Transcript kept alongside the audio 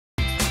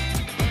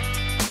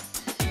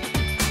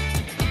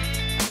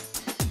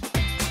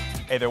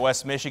Hey there,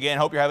 West Michigan.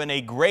 Hope you're having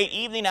a great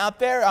evening out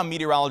there. I'm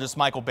meteorologist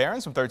Michael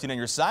Behrens from 13 on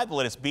your side. The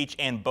latest beach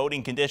and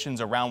boating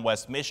conditions around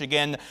West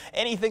Michigan.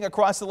 Anything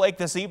across the lake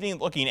this evening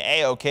looking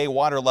a-okay.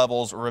 Water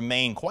levels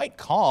remain quite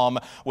calm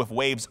with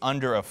waves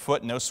under a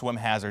foot. No swim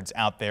hazards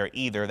out there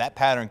either. That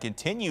pattern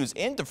continues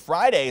into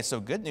Friday,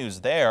 so good news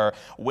there.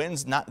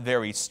 Winds not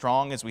very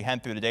strong as we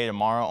head through the day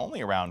tomorrow,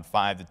 only around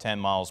 5 to 10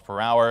 miles per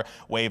hour.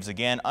 Waves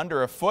again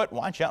under a foot.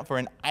 Watch out for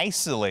an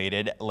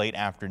isolated late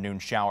afternoon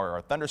shower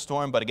or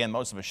thunderstorm, but again,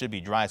 most of it should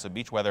be dry, so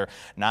beach weather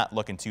not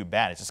looking too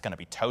bad. It's just going to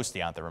be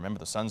toasty out there. Remember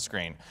the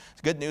sunscreen. It's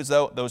good news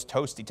though, those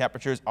toasty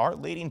temperatures are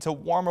leading to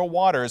warmer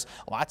waters.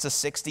 Lots of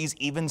 60s,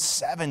 even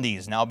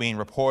 70s now being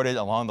reported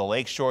along the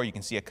lakeshore. You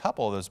can see a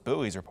couple of those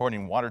buoys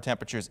reporting water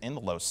temperatures in the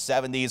low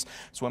 70s.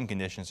 Swim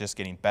conditions just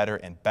getting better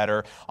and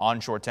better.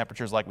 Onshore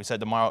temperatures, like we said,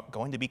 tomorrow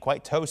going to be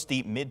quite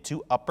toasty, mid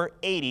to upper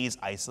 80s.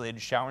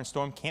 Isolated shower and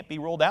storm can't be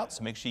ruled out,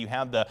 so make sure you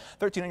have the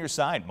 13 on your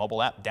side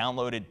mobile app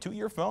downloaded to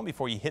your phone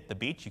before you hit the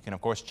beach. You can of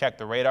course check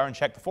the radar and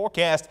check the forecast.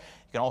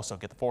 You can also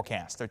get the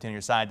forecast,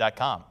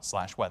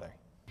 13onyourside.com/weather.